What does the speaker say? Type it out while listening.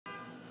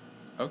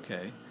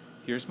okay,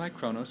 here's my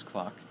Chronos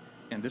clock,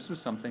 and this is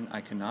something I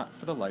cannot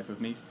for the life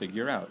of me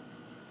figure out.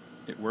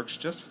 It works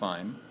just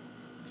fine.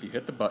 If you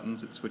hit the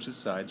buttons, it switches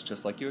sides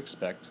just like you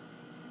expect.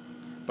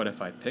 But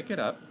if I pick it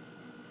up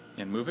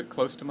and move it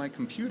close to my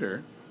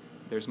computer,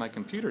 there's my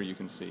computer you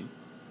can see,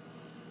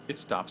 it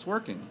stops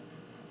working.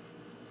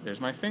 There's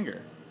my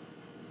finger.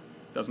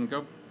 Doesn't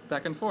go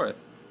back and forth.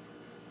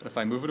 But if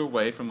I move it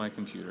away from my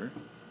computer,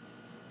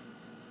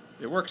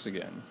 it works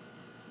again.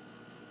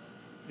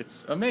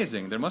 It's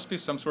amazing. There must be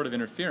some sort of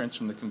interference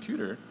from the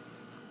computer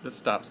that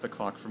stops the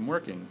clock from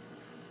working.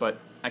 But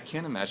I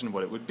can't imagine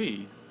what it would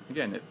be.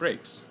 Again, it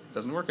breaks. It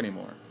doesn't work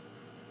anymore.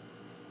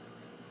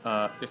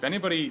 If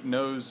anybody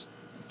knows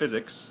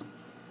physics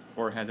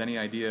or has any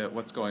idea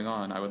what's going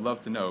on, I would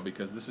love to know,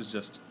 because this is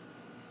just,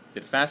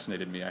 it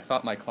fascinated me. I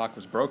thought my clock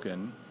was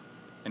broken,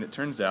 and it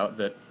turns out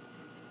that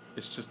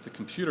it's just the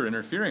computer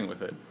interfering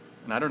with it.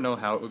 And I don't know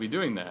how it would be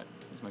doing that.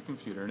 It's my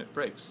computer and it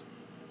breaks.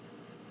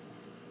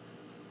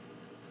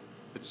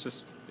 It's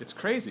just, it's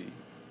crazy.